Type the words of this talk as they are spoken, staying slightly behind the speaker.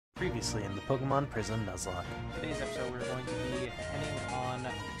Previously in the Pokemon Prism Nuzlocke. Today's episode, we're going to be heading on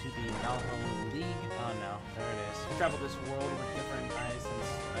to the Nuzlocke League. Oh no, there it is. Travel this world with different eyes since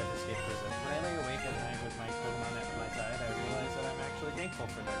I've escaped Prism. When I lay awake at night with my Pokemon at my side, I realize that I'm actually thankful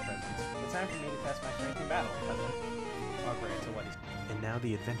for their presence. It's time for me to test my strength in battle, cousin. Oh great, so what is... And now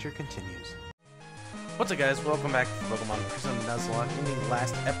the adventure continues. What's up guys, welcome back to Pokemon Prism Nuzlocke. In the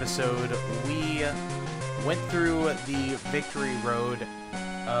last episode, we went through the victory road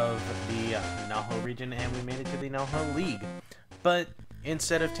of the Nuzlocke region and we made it to the Nuzlocke League. But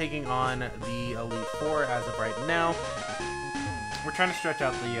instead of taking on the Elite Four as of right now, we're trying to stretch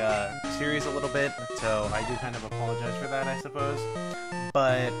out the series a little bit, so I do kind of apologize for that, I suppose.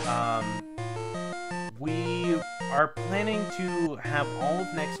 But we are planning to have all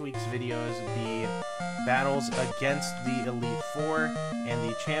of next week's videos be battles against the Elite Four and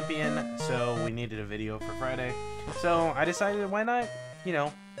the champion, so we needed a video for Friday. So I decided, why not, you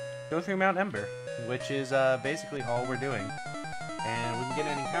know, go through Mount Ember, which is basically all we're doing. And we can get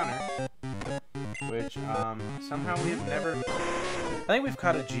an encounter, which somehow we have never... I think we've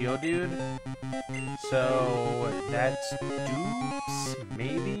caught a Geodude, so that's Dupes,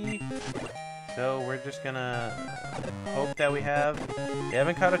 maybe? So we're just gonna hope that we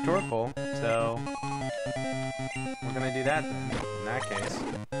haven't caught a Torkoal, so we're gonna do that then, in that case.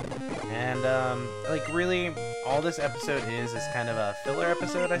 And like really, all this episode is kind of a filler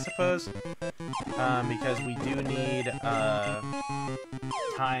episode, I suppose, because we do need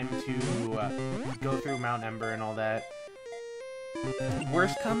time to go through Mount Ember and all that.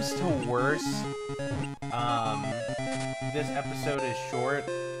 Worst comes to worst, this episode is short.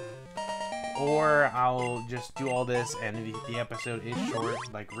 Or I'll just do all this and if the episode is short,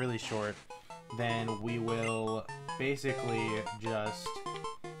 like really short, then we will basically just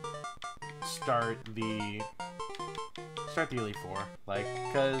start the Elite Four. Like,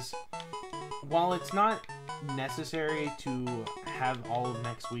 because while it's not necessary to have all of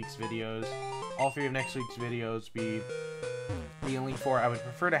next week's videos, all three of next week's videos be the Elite Four, I would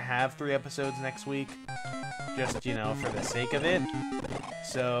prefer to have 3 episodes next week, just, you know, for the sake of it.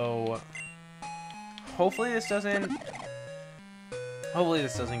 So... hopefully this doesn't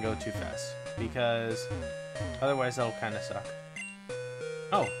go too fast, because otherwise that'll kind of suck.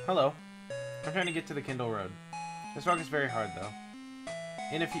 Oh, hello. I'm trying to get to the Kindle Road. This rock is very hard, though.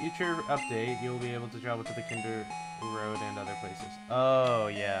 In a future update, you'll be able to travel to the Kindle Road and other places. Oh,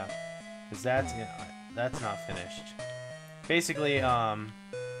 yeah. Because that's not finished. Basically,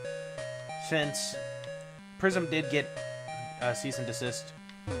 since Prism did get a cease and desist,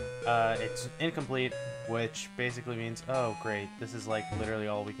 it's incomplete, which basically means, oh great, this is like literally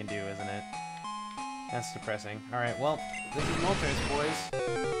all we can do, isn't it? That's depressing. Alright, well, this is Moltres, boys.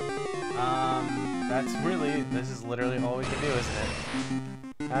 This is literally all we can do, isn't it?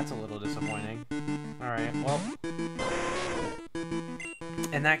 That's a little disappointing. Alright, well,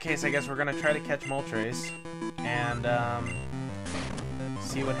 in that case, I guess we're gonna try to catch Moltres, and,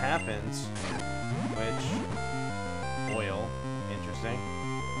 see what happens, which, oil, interesting.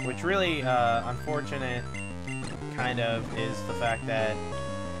 Which really, unfortunate, kind of, is the fact that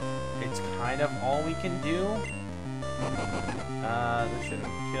it's kind of all we can do. This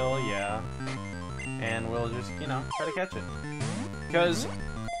shouldn't kill, yeah. And we'll just, you know, try to catch it. Because,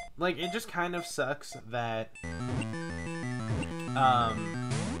 like, it just kind of sucks that,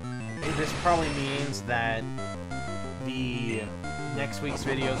 this probably means that the next week's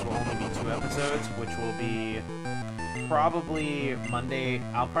videos will only be 2 episodes, which will be... probably Monday.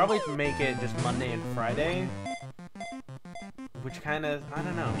 I'll probably make it just Monday and Friday, which kind of, I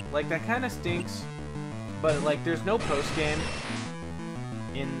don't know, like that kind of stinks, but like there's no post game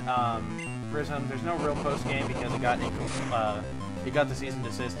in Prism. There's no real post game because it got the cease and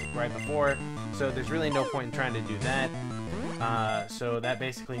desist right before, so there's really no point in trying to do that. So that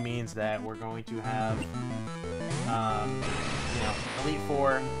basically means that we're going to have you know, Elite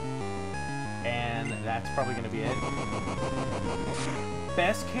Four. And that's probably going to be it.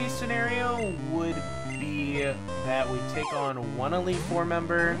 Best case scenario would be that we take on 1 Elite Four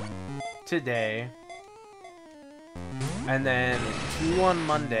member today, and then 2 on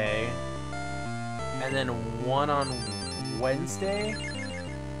Monday, and then 1 on Wednesday,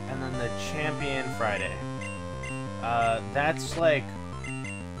 and then the champion Friday. That's like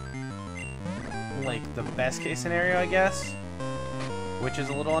the best case scenario, I guess. Which is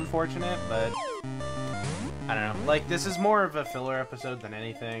a little unfortunate, but I don't know. Like, this is more of a filler episode than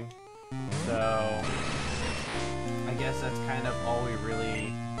anything. So, I guess that's kind of all we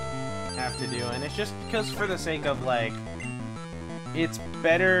really have to do. And it's just because for the sake of, like, it's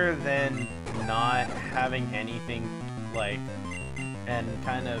better than not having anything, like, and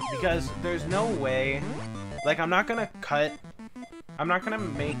kind of, because there's no way, like, I'm not gonna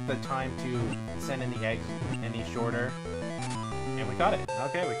make the time to send in the eggs any shorter. And we caught it.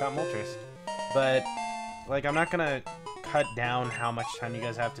 Okay, we caught Moltres. But, like, I'm not gonna cut down how much time you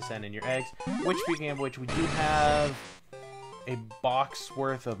guys have to send in your eggs. Which, speaking of which, we do have a box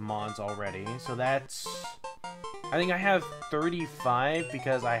worth of mons already. So that's, I think I have 35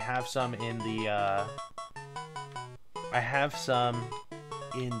 because I have some in the,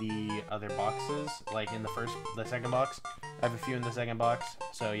 other boxes, like in the second box. I have a few in the second box,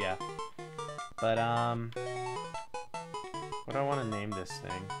 so yeah. But, what do I want to name this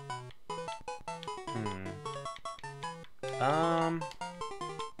thing?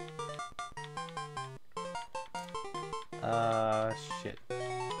 Shit.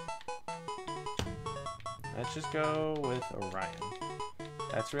 Let's just go with Orion.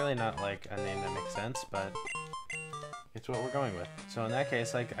 That's really not, like, a name that makes sense, but it's what we're going with. So in that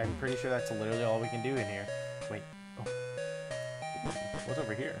case, like, I'm pretty sure that's literally all we can do in here. Wait. Oh. What's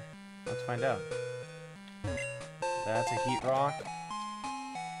over here? Let's find out. That's a heat rock.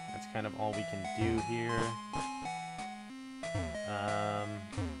 That's kind of all we can do here.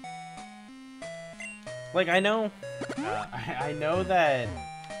 Like, I know, I know that,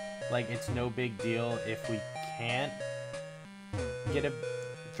 like, it's no big deal if we can't get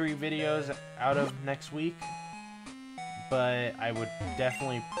 3 videos out of next week, but I would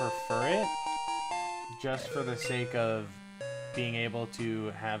definitely prefer it just for the sake of being able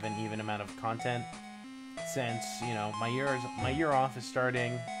to have an even amount of content, since, you know, my year off is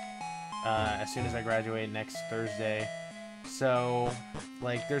starting as soon as I graduate next Thursday. So,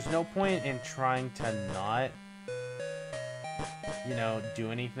 like, there's no point in trying to not, you know,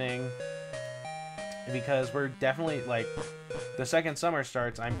 do anything, because we're definitely, like, the second summer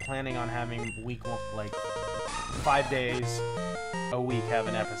starts, I'm planning on having week 1, like, 5 days a week have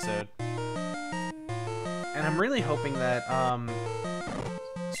an episode. And I'm really hoping that,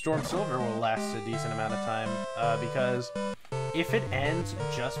 Storm Silver will last a decent amount of time, because if it ends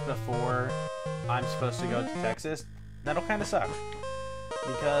just before I'm supposed to go to Texas, that'll kind of suck,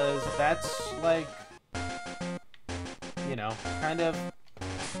 because that's, like, you know, kind of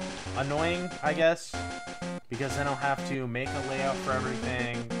annoying, I guess, because then I'll have to make a layout for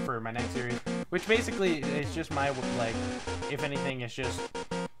everything for my next series, which basically is just my, like, if anything, it's just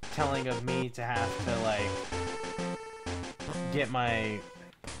telling of me to have to, like, get my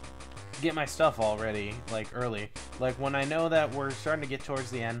stuff all ready, like, early. Like, when I know that we're starting to get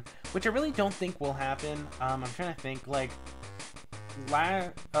towards the end, which I really don't think will happen. I'm trying to think, like,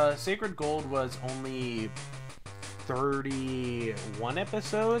 Sacred Gold was only 31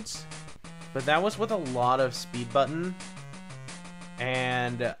 episodes, but that was with a lot of speed button,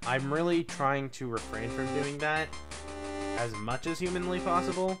 and I'm really trying to refrain from doing that as much as humanly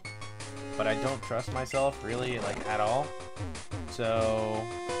possible, but I don't trust myself really, like, at all. So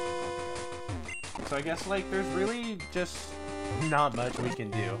I guess, like, there's really just not much we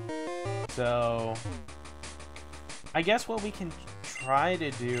can do. So I guess what we can try to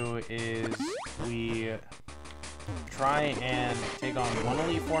do is we try and take on one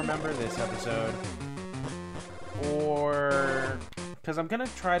Elite Four member this episode, or, because I'm gonna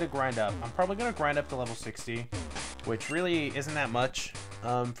try to grind up. I'm probably gonna grind up to level 60, which really isn't that much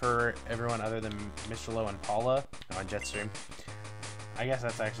for everyone other than Mr. Lowe and Paula on Jetstream. I guess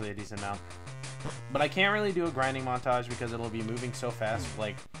that's actually a decent amount. But I can't really do a grinding montage because it'll be moving so fast,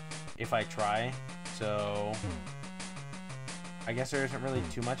 like, if I try. So I guess there isn't really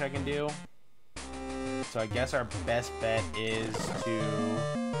too much I can do. So I guess our best bet is to,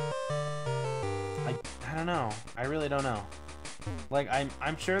 I don't know. I really don't know. Like,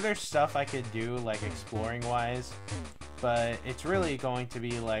 I'm sure there's stuff I could do, like, exploring wise, but it's really going to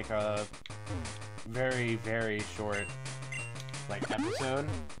be like a very, very short, like, episode.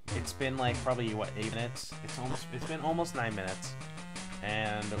 It's been, like, probably, what, 8 minutes? It's been almost 9 minutes.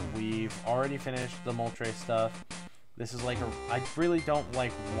 And we've already finished the Moltres stuff. This is, like, I really don't,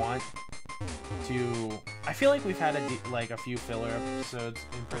 like, want to, I feel like we've had a few filler episodes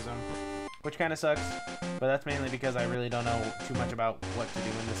in Prism, which kind of sucks, but that's mainly because I really don't know too much about what to do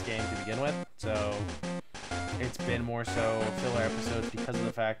in this game to begin with. So it's been more so filler episodes because of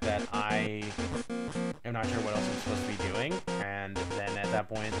the fact that I am not sure what else I'm supposed to be doing, and then at that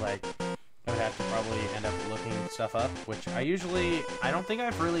point, like, I would have to probably end up looking stuff up, which I don't think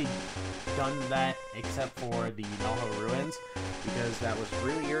I've really done that except for the Nuzlocke Ruins, because that was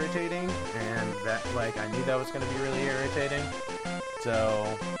really irritating, and that, like, I knew that was going to be really irritating. So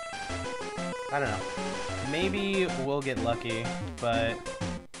I don't know. Maybe we'll get lucky, but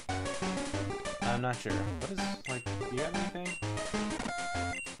I'm not sure. What is, like, do you have anything?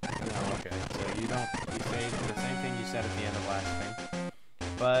 don't you say the same thing you said at the end of last thing.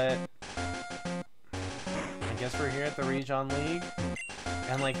 But I guess we're here at the Region League,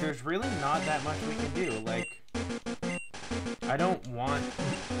 and like there's really not that much we can do. Like I don't want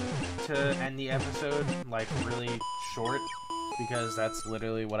to end the episode like really short, because that's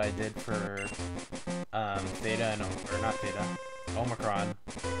literally what I did for Theta and or not Theta, Omicron,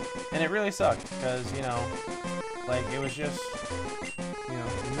 and it really sucked because, you know, like it was just, you know,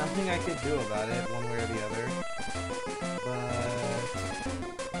 nothing I could do about it one way or the other. But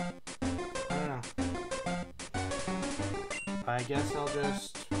I don't know. I guess I'll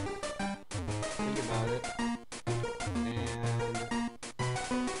just think about it, and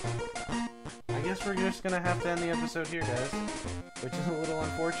I guess we're just gonna have to end the episode here, guys, which is a little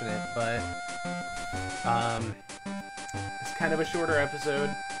unfortunate, but it's kind of a shorter episode.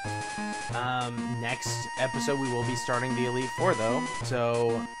 Next episode we will be starting the Elite Four though,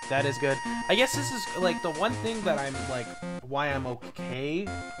 so that is good. I guess this is like the one thing that I'm like, why I'm okay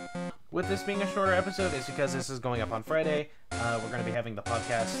with this being a shorter episode is because this is going up on Friday. We're going to be having the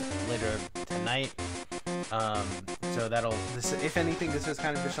podcast later tonight. So this, if anything, this is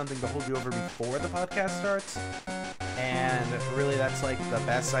kind of just something to hold you over before the podcast starts. And really that's like the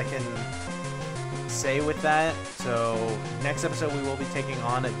best I can say with that. So next episode we will be taking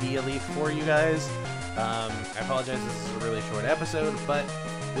on the Elite Four, you guys. I apologize, this is a really short episode, but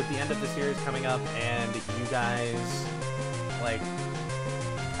with the end of the series coming up and you guys, like,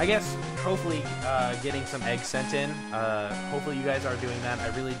 I guess hopefully getting some eggs sent in, hopefully you guys are doing that. I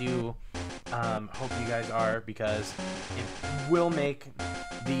really do hope you guys are, because it will make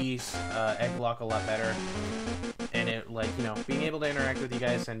these egg lock a lot better, and it, like, you know, being able to interact with you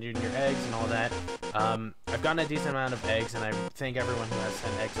guys, send in your eggs and all that. I've gotten a decent amount of eggs, and I thank everyone who has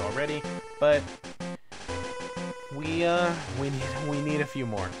sent eggs already, but we need a few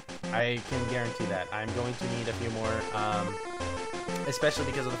more. I can guarantee that I'm going to need a few more, especially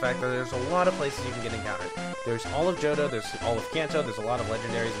because of the fact that there's a lot of places you can get encounters. There's all of Johto, there's all of Kanto, there's a lot of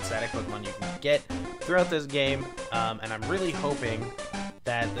legendaries and static Pokemon you can get throughout this game, and I'm really hoping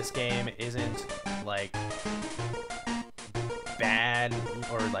that this game isn't like bad,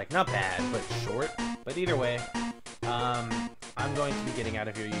 or like not bad, but short. But either way, I'm going to be getting out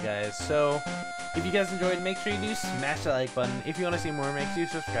of here, you guys. So if you guys enjoyed, make sure you do smash that like button. If you want to see more, make sure you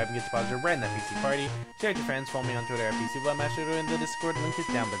subscribe and get deposited right in that PC party. Share it with your friends. Follow me on Twitter at PCBloodMaster, or in the Discord. Link is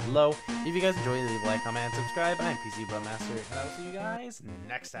down below. If you guys enjoyed, leave a like, comment, and subscribe. I'm PCBloodMaster, and I will see you guys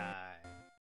next time.